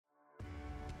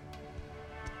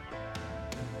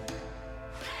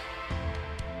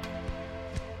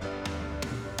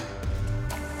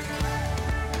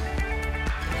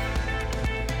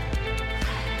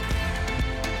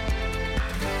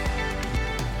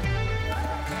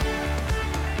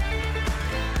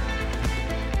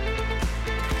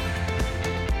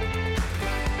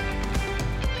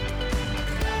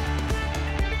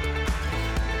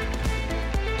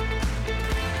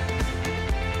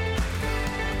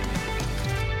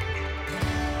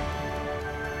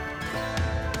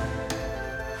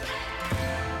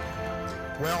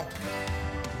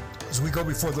As we go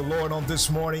before the Lord on this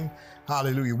morning,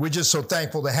 hallelujah, we're just so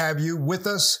thankful to have you with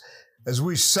us as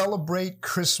we celebrate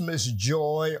Christmas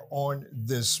joy on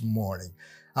this morning.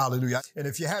 Hallelujah. And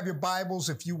if you have your Bibles,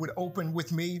 if you would open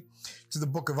with me to the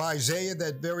book of Isaiah,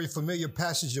 that very familiar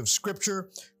passage of scripture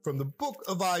from the book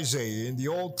of Isaiah in the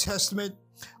Old Testament,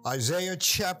 Isaiah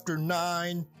chapter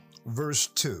 9, verse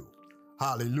 2.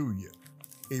 Hallelujah.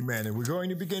 Amen. And we're going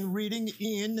to begin reading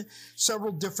in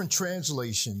several different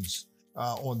translations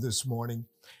on this morning.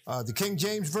 The King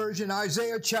James Version,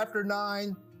 Isaiah chapter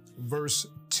 9, verse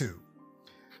 2.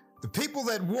 The people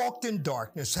that walked in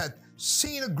darkness had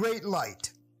seen a great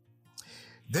light.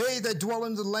 They that dwell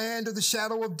in the land of the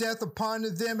shadow of death, upon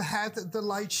them hath the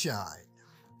light shine.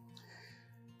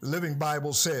 The Living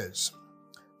Bible says,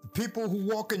 the people who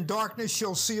walk in darkness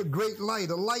shall see a great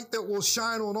light, a light that will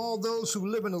shine on all those who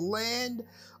live in the land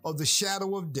of the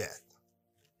shadow of death.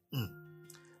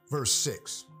 Verse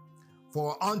 6,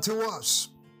 for unto us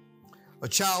a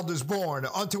child is born,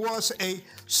 unto us a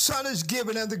son is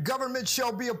given, and the government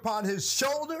shall be upon his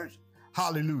shoulders.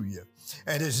 Hallelujah.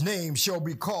 And his name shall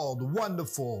be called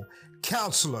Wonderful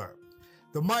Counselor,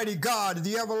 the Mighty God,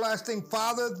 the Everlasting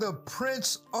Father, the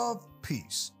Prince of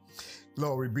Peace.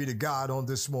 Glory be to God on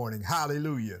this morning.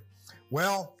 Hallelujah.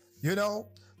 Well, you know,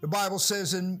 the Bible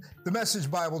says in the Message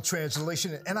Bible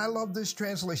translation, and I love this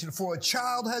translation, for a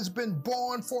child has been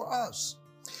born for us,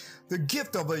 the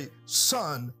gift of a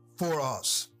son for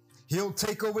us. He'll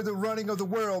take over the running of the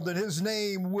world, and his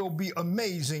name will be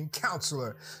Amazing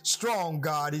Counselor, Strong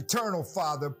God, Eternal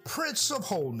Father, Prince of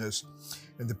Wholeness.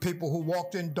 And the people who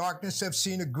walked in darkness have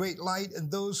seen a great light, and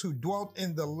those who dwelt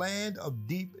in the land of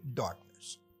deep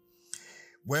darkness.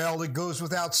 Well, it goes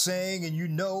without saying, and you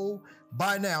know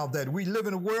by now that we live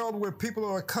in a world where people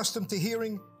are accustomed to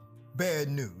hearing bad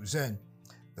news. And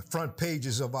the front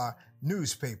pages of our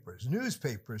newspapers,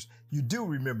 you do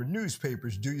remember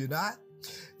newspapers, do you not?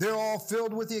 They're all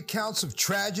filled with the accounts of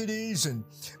tragedies, and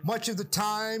much of the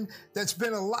time that's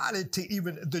been allotted to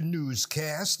even the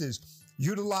newscast is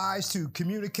utilized to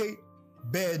communicate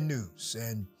bad news.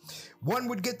 And one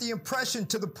would get the impression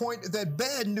to the point that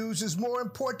bad news is more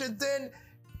important than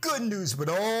good news. But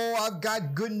oh, I've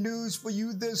got good news for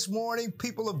you this morning,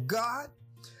 people of God.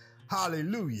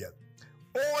 Hallelujah.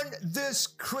 On this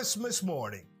Christmas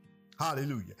morning,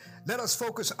 hallelujah, let us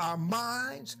focus our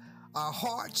minds, our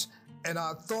hearts, and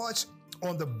our thoughts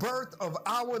on the birth of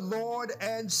our Lord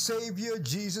and Savior,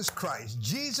 Jesus Christ.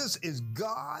 Jesus is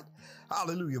God,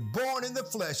 hallelujah, born in the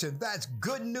flesh, and that's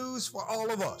good news for all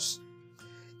of us.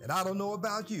 And I don't know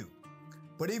about you,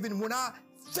 but even when I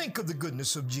think of the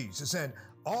goodness of Jesus and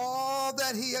all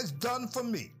that he has done for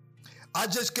me, I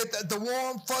just get the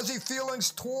warm, fuzzy feelings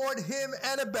toward him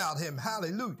and about him.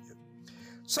 Hallelujah.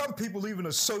 Some people even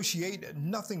associate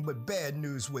nothing but bad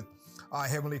news with our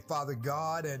Heavenly Father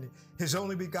God and his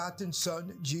only begotten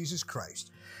Son, Jesus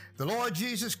Christ. The Lord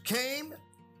Jesus came,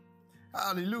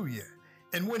 hallelujah.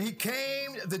 And when he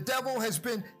came, the devil has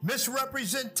been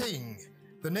misrepresenting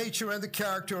the nature and the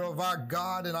character of our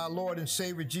God and our Lord and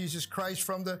Savior, Jesus Christ,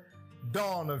 from the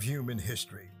dawn of human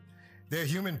history. Their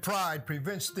human pride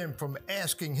prevents them from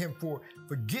asking him for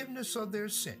forgiveness of their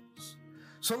sins.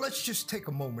 So let's just take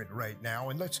a moment right now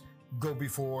and let's go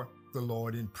before the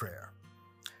Lord in prayer.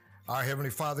 Our Heavenly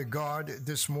Father God,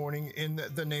 this morning in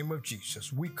the name of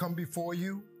Jesus, we come before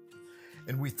you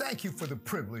and we thank you for the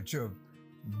privilege of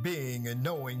being and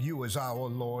knowing you as our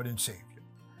Lord and Savior.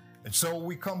 And so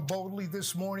we come boldly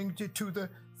this morning to the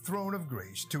throne of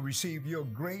grace to receive your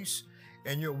grace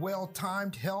and your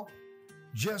well-timed help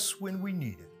just when we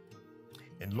need it.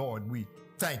 And Lord, we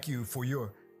thank you for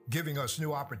your giving us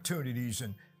new opportunities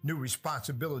and new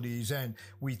responsibilities. And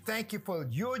we thank you for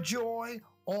your joy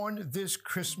on this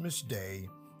Christmas day.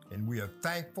 And we are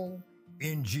thankful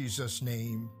in Jesus'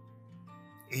 name.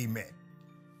 Amen.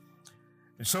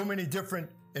 In so many different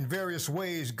and various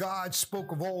ways, God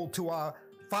spoke of old to our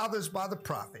fathers by the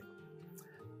prophet.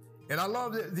 And I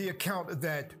love the account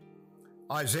that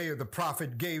Isaiah the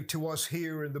prophet gave to us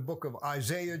here in the book of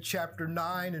Isaiah chapter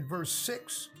 9 and verse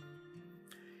 6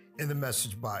 in the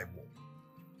Message Bible.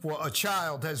 For a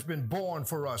child has been born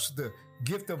for us, the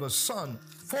gift of a son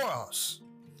for us.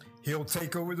 He'll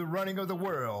take over the running of the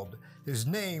world. His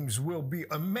names will be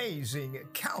Amazing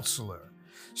Counselor,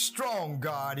 Strong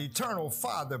God, Eternal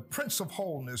Father, Prince of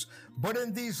Wholeness. But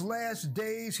in these last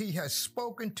days, he has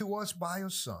spoken to us by a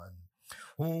Son,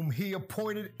 whom he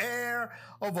appointed heir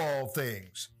of all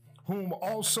things, whom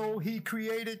also he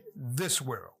created this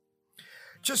world.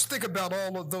 Just think about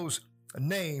all of those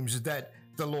names that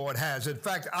the Lord has. In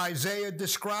fact, Isaiah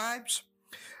describes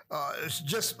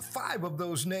just 5 of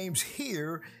those names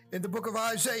here in the book of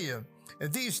Isaiah.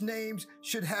 And these names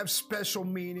should have special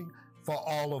meaning for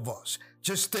all of us.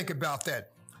 Just think about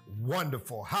that.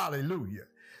 Wonderful. Hallelujah.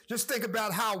 Just think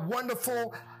about how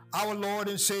wonderful our Lord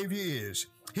and Savior is.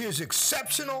 He is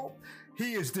exceptional.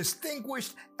 He is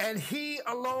distinguished, and he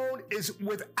alone is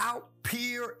without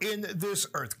peer in this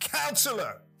earth.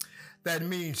 Counselor. That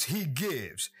means he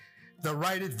gives the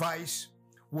right advice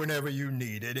whenever you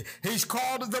need it. He's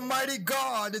called the mighty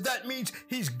God. That means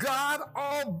he's God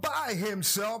all by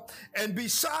himself, and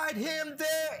beside him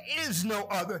there is no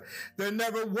other. There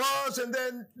never was and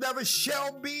there never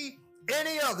shall be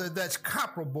any other that's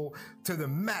comparable to the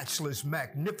matchless,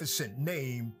 magnificent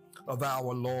name of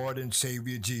our Lord and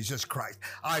Savior Jesus Christ.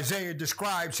 Isaiah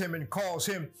describes him and calls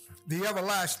him the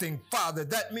everlasting Father.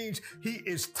 That means he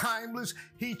is timeless.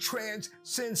 He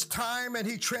transcends time and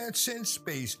he transcends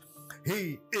space.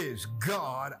 He is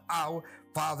God, our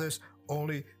Father's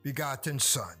only begotten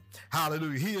Son.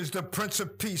 Hallelujah. He is the Prince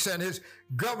of Peace, and his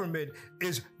government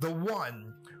is the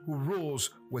one who rules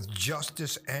with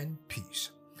justice and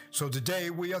peace. So today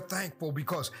we are thankful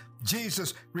because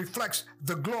Jesus reflects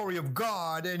the glory of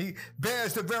God, and he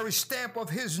bears the very stamp of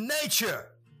his nature,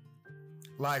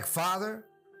 like Father,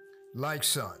 like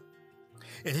Son.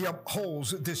 And he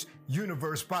upholds this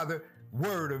universe by the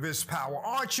word of his power.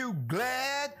 Aren't you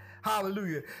glad,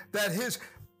 hallelujah, that his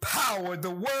power,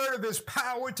 the word of his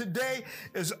power today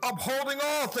is upholding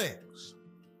all things?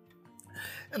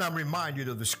 And I'm reminded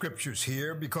of the scriptures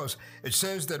here because it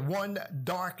says that one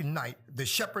dark night, the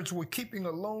shepherds were keeping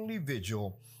a lonely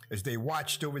vigil as they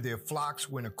watched over their flocks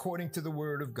when, according to the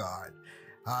word of God,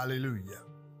 hallelujah,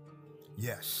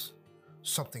 yes,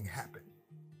 something happened.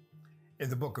 In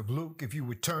the book of Luke, if you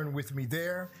would turn with me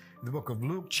there, in the book of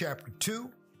Luke, chapter 2,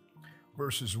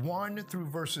 verses 1 through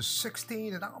verses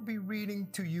 16, and I'll be reading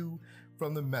to you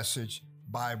from the Message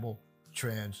Bible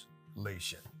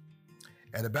translation.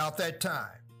 At about that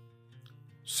time,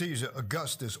 Caesar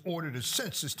Augustus ordered a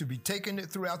census to be taken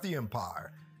throughout the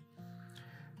empire.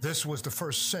 This was the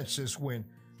first census when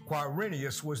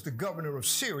Quirinius was the governor of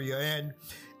Syria, and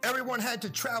everyone had to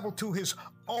travel to his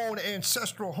own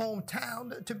ancestral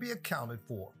hometown to be accounted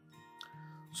for.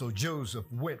 So Joseph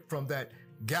went from that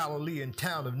Galilean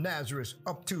town of Nazareth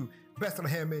up to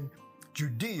Bethlehem in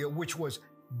Judea, which was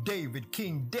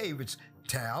King David's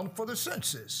town, for the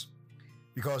census,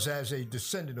 because as a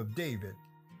descendant of David,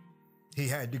 he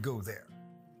had to go there.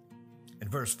 And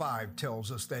verse 5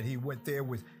 tells us that he went there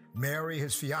with Mary,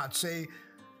 his fiancée,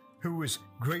 who was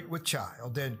great with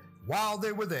child. And while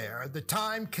they were there, the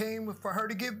time came for her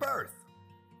to give birth.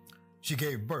 She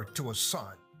gave birth to a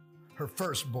son, her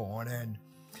firstborn, and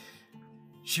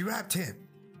she wrapped him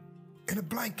in a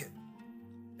blanket,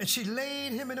 and she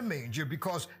laid him in a manger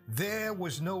because there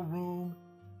was no room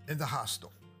in the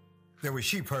hostel. There were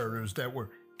sheep herders that were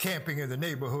camping in the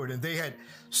neighborhood, and they had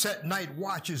set night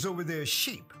watches over their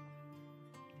sheep.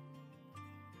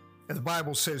 And the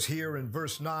Bible says here in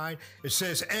verse 9, it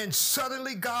says, and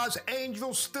suddenly God's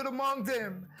angel stood among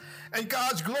them, and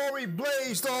God's glory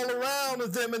blazed all around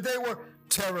of them, and they were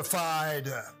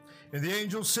terrified. And the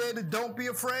angel said, don't be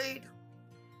afraid.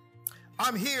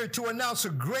 I'm here to announce a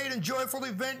great and joyful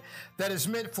event that is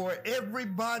meant for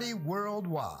everybody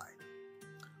worldwide.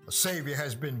 A Savior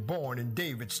has been born in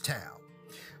David's town,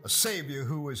 a Savior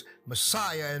who is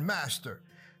Messiah and Master.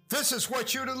 This is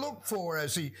what you're to look for,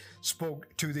 as he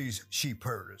spoke to these sheep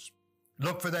herders.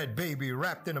 Look for that baby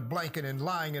wrapped in a blanket and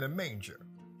lying in a manger.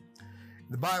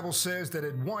 The Bible says that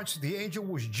at once the angel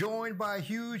was joined by a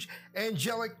huge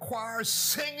angelic choir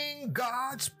singing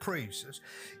God's praises.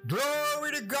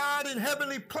 Glory to God in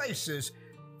heavenly places,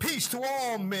 peace to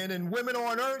all men and women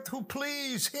on earth who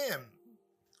please him.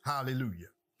 Hallelujah.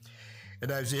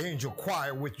 And as the angel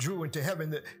choir withdrew into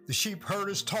heaven, the sheep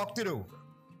herders talked it over.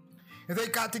 And they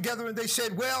got together and they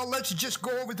said, well, let's just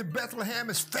go over to Bethlehem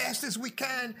as fast as we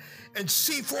can and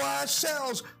see for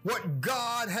ourselves what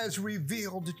God has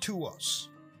revealed to us.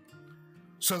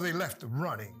 So they left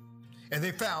running, and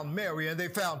they found Mary, and they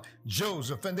found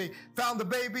Joseph, and they found the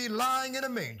baby lying in a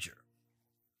manger.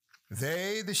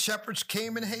 They, the shepherds,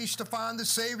 came in haste to find the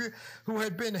Savior who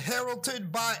had been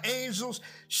heralded by angels,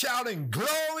 shouting,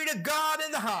 glory to God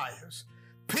in the highest,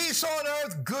 peace on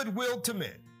earth, goodwill to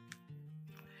men.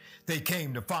 They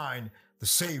came to find the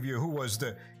Savior who was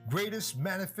the greatest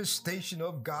manifestation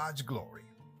of God's glory.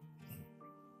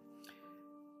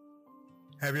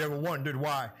 Have you ever wondered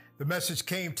why the message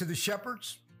came to the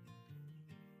shepherds?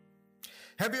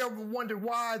 Have you ever wondered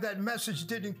why that message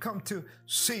didn't come to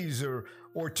Caesar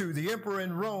or to the emperor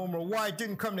in Rome, or why it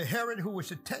didn't come to Herod, who was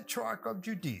the tetrarch of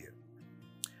Judea?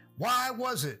 Why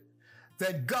was it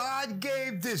that God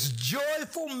gave this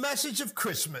joyful message of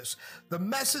Christmas, the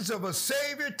message of a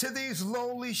Savior to these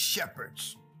lowly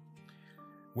shepherds?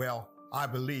 Well, I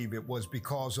believe it was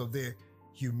because of their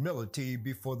humility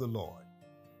before the Lord.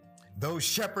 Those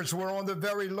shepherds were on the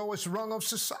very lowest rung of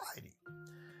society.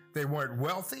 They weren't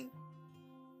wealthy.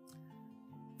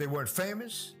 They weren't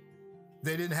famous.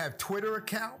 They didn't have Twitter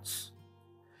accounts.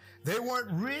 They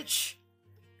weren't rich,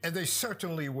 and they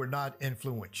certainly were not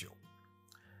influential.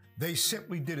 They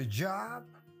simply did a job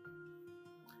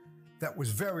that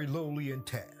was very lowly in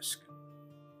task.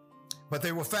 But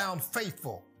they were found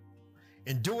faithful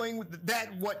in doing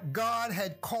that what God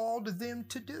had called them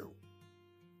to do.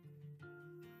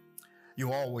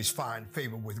 You always find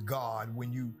favor with God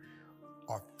when you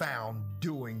are found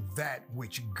doing that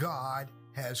which God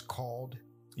has called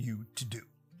you to do.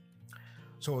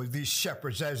 So these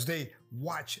shepherds, as they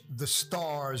watched the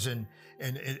stars and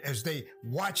as they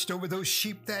watched over those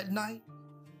sheep that night,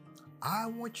 I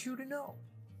want you to know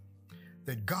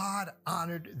that God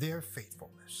honored their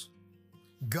faithfulness.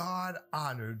 God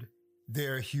honored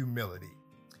their humility.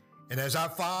 And as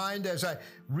I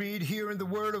read here in the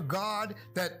Word of God,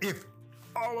 that if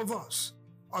all of us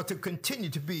are to continue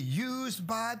to be used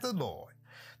by the Lord,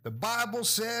 the Bible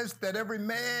says that every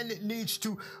man needs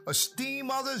to esteem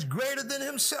others greater than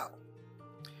himself.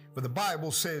 For the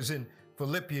Bible says in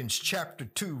Philippians chapter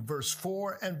 2, verse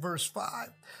 4 and verse 5,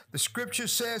 the scripture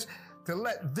says to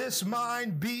let this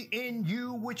mind be in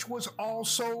you, which was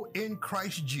also in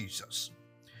Christ Jesus.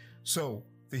 So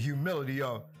the humility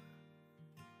of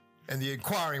and the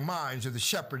inquiring minds of the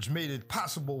shepherds made it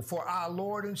possible for our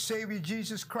Lord and Savior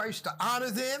Jesus Christ to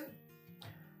honor them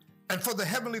and for the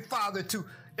Heavenly Father to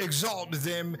exalt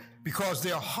them because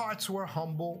their hearts were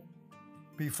humble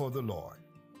before the Lord.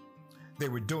 They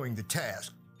were doing the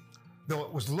task, though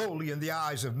it was lowly in the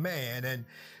eyes of man and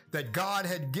that God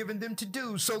had given them to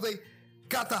do. So they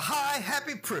got the high,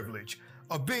 happy privilege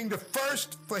of being the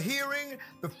first for hearing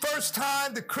the first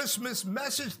time the Christmas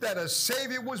message that a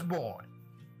Savior was born.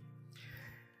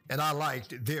 And I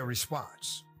liked their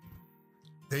response.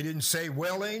 They didn't say,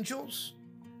 well, angels,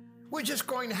 we're just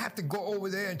going to have to go over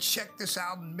there and check this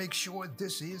out and make sure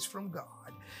this is from God.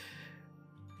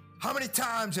 How many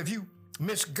times have you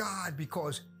missed God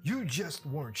because you just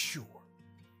weren't sure?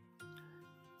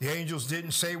 The angels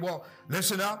didn't say, well,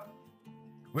 listen up.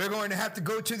 We're going to have to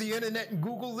go to the internet and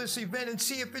Google this event and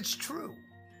see if it's true.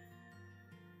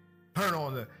 Turn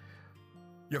on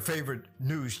your favorite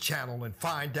news channel and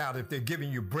find out if they're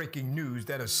giving you breaking news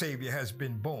that a Savior has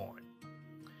been born.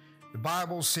 The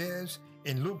Bible says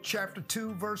in Luke chapter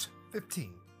 2, verse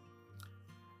 15,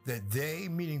 that they,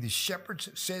 meaning the shepherds,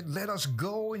 said, let us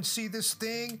go and see this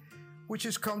thing which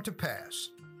has come to pass.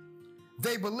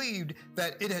 They believed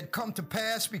that it had come to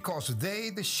pass because they,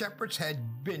 the shepherds,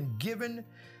 had been given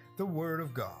the word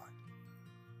of God.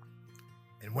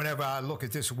 And whenever I look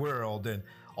at this world and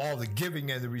all the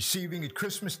giving and the receiving at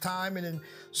Christmas time, and in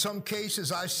some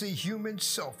cases I see human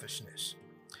selfishness.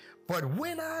 But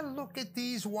when I look at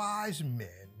these wise men,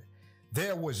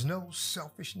 there was no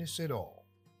selfishness at all.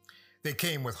 They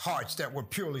came with hearts that were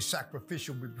purely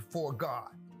sacrificial before God,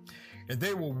 and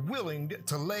they were willing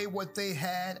to lay what they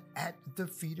had at the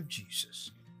feet of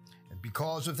Jesus. And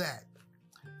because of that,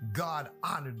 God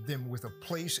honored them with a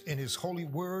place in his holy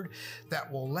word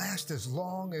that will last as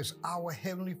long as our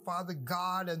Heavenly Father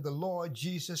God and the Lord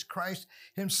Jesus Christ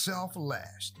himself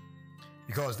last.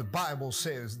 Because the Bible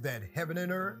says that heaven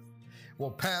and earth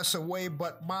will pass away,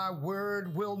 but my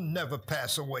word will never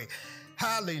pass away.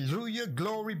 Hallelujah,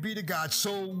 glory be to God.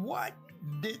 So what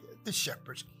did the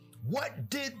shepherds, what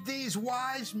did these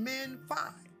wise men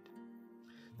find?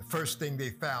 The first thing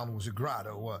they found was a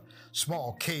grotto, a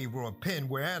small cave or a pen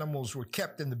where animals were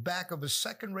kept in the back of a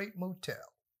second-rate motel.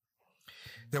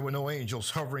 There were no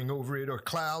angels hovering over it or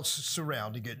clouds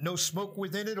surrounding it, no smoke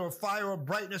within it or fire or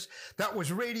brightness that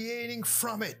was radiating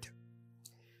from it.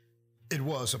 It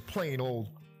was a plain old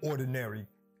ordinary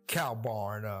cow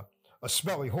barn, a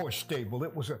smelly horse stable.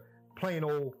 It was a plain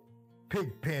old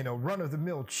pig pen, a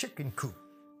run-of-the-mill chicken coop.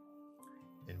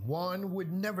 And one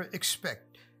would never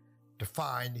expect to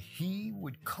find he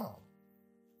would come.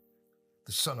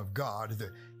 The Son of God,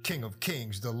 the King of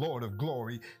Kings, the Lord of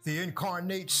Glory, the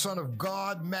incarnate Son of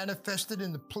God manifested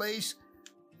in the place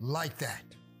like that.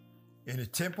 In a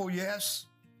temple, yes.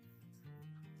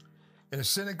 In a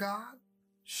synagogue,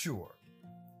 sure.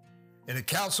 In a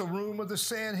council room of the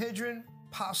Sanhedrin,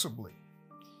 possibly.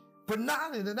 But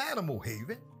not in an animal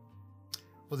haven.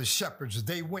 For the shepherds,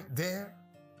 they went there.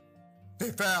 They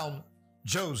found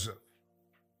Joseph,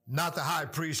 not the high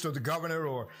priest or the governor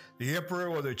or the emperor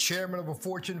or the chairman of a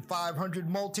Fortune 500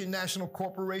 multinational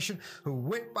corporation who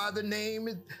went by the name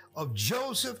of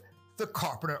Joseph the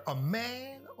carpenter, a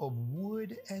man of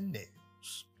wood and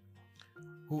nails.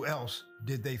 Who else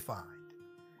did they find?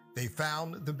 They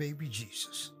found the baby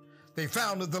Jesus. They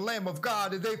found the Lamb of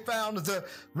God. They found the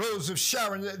Rose of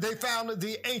Sharon. They found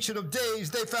the Ancient of Days.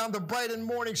 They found the bright and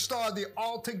morning star, the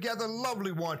altogether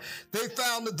lovely one. They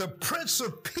found the Prince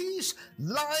of Peace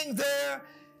lying there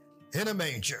in a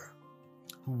manger,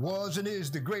 who was and is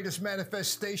the greatest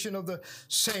manifestation of the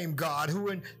same God, who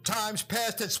in times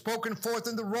past had spoken forth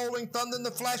in the rolling thunder and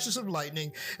the flashes of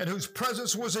lightning, and whose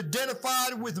presence was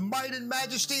identified with might and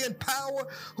majesty and power,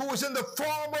 who was in the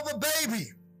form of a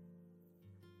baby.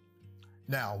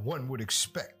 Now, one would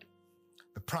expect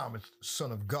the promised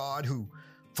Son of God, who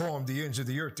formed the ends of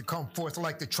the earth, to come forth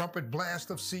like the trumpet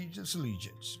blast of Caesar's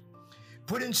legions.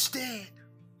 But instead,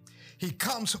 he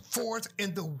comes forth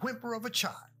in the whimper of a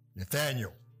child.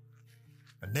 Nathanael,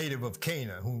 a native of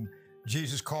Cana, whom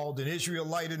Jesus called an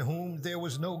Israelite in whom there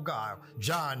was no guile.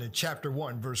 John in chapter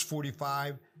 1, verse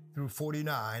 45 through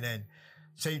 49, and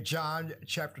St. John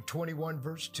chapter 21,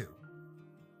 verse 2.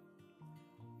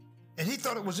 And he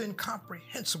thought it was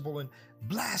incomprehensible and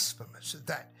blasphemous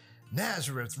that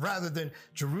Nazareth, rather than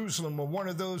Jerusalem or one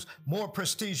of those more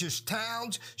prestigious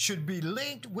towns, should be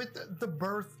linked with the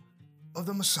birth of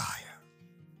the Messiah.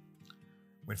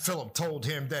 When Philip told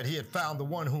him that he had found the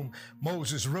one whom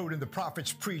Moses wrote and the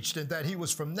prophets preached, and that he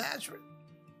was from Nazareth,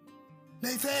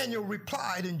 Nathanael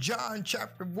replied in John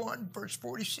chapter 1, verse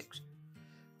 46,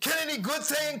 "Can any good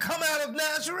thing come out of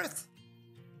Nazareth?"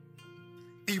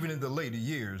 Even in the later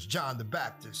years, John the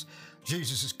Baptist,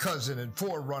 Jesus' cousin and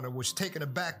forerunner, was taken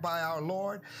aback by our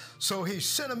Lord. So he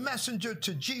sent a messenger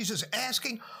to Jesus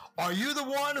asking, "Are you the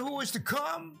one who is to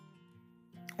come?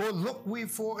 Or look we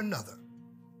for another?"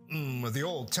 The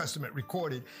Old Testament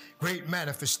recorded great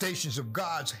manifestations of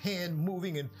God's hand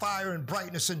moving in fire and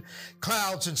brightness and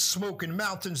clouds and smoke and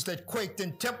mountains that quaked,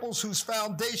 in temples whose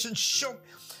foundations shook,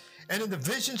 and in the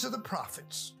visions of the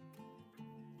prophets.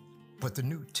 But the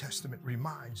New Testament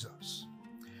reminds us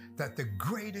that the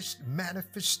greatest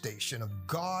manifestation of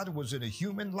God was in a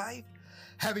human life,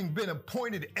 having been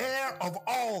appointed heir of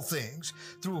all things,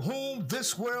 through whom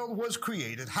this world was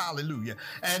created. Hallelujah.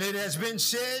 And it has been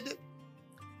said,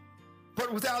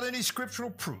 but without any scriptural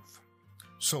proof.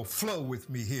 So flow with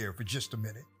me here for just a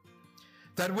minute.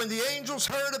 That when the angels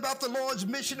heard about the Lord's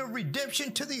mission of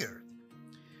redemption to the earth,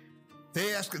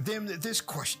 they asked them this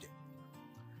question: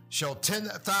 "Shall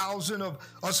 10,000 of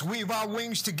us weave our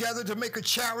wings together to make a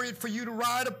chariot for you to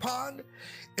ride upon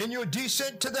in your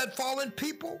descent to that fallen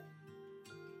people?"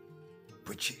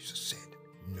 But Jesus said,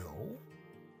 "No."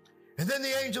 And then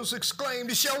the angels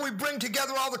exclaimed, "Shall we bring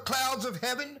together all the clouds of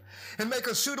heaven and make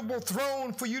a suitable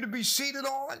throne for you to be seated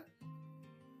on?"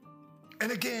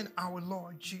 And again, our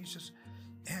Lord Jesus'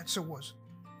 answer was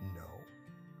no.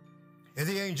 And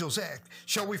the angels asked,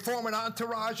 "Shall we form an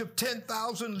entourage of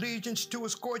 10,000 legions to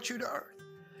escort you to earth?"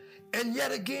 And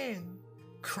yet again,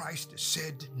 Christ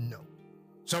said no.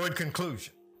 So in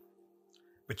conclusion,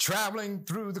 but traveling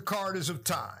through the corridors of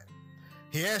time,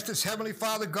 he asked his heavenly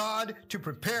Father God to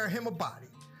prepare him a body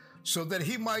so that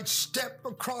he might step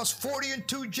across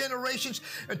 42 generations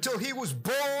until he was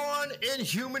born in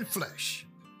human flesh.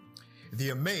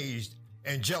 The amazed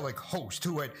angelic host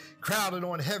who had crowded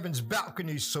on heaven's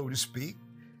balconies, so to speak,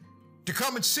 to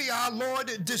come and see our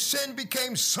Lord descend,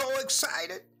 became so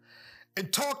excited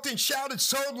and talked and shouted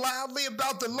so loudly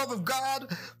about the love of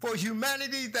God for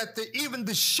humanity that even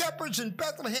the shepherds in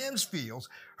Bethlehem's fields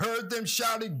heard them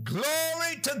shouting,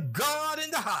 "Glory to God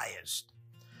in the highest."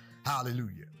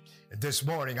 Hallelujah. And this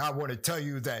morning, I want to tell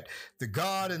you that the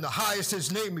God in the highest, his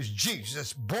name is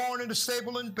Jesus, born in a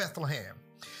stable in Bethlehem,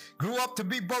 grew up to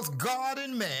be both God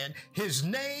and man. His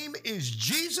name is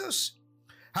Jesus.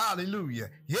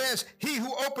 Hallelujah. Yes, he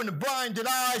who opened the blinded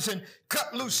eyes and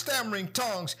cut loose stammering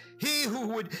tongues. He who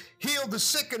would heal the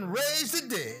sick and raise the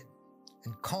dead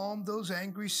and calm those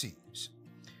angry seas.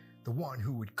 The one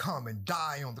who would come and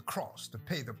die on the cross to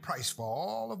pay the price for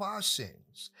all of our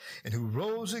sins, and who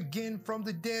rose again from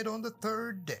the dead on the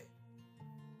third day.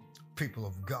 People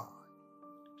of God,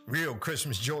 real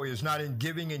Christmas joy is not in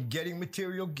giving and getting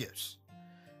material gifts.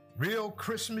 Real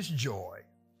Christmas joy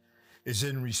is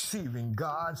in receiving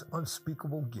God's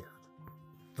unspeakable gift,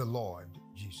 the Lord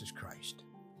Jesus Christ,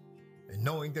 and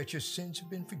knowing that your sins have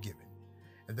been forgiven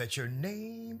and that your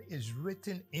name is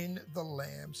written in the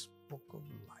Lamb's book of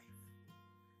life.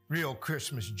 Real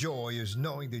Christmas joy is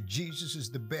knowing that Jesus is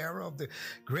the bearer of the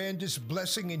grandest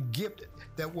blessing and gift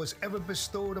that was ever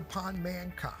bestowed upon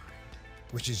mankind,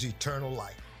 which is eternal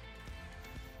life.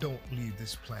 don't leave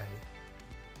this planet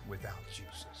without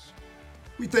Jesus.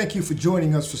 We thank you for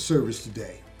joining us for service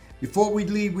today. Before we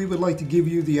leave, we would like to give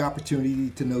you the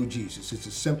opportunity to know Jesus. It's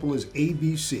as simple as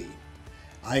ABC.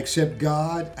 I accept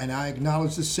God and I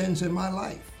acknowledge the sins in my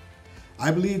life. I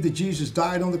believe that Jesus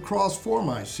died on the cross for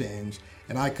my sins,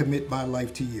 and I commit my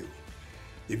life to you.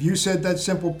 If you said that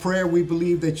simple prayer, we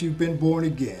believe that you've been born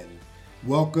again.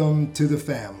 Welcome to the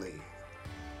family.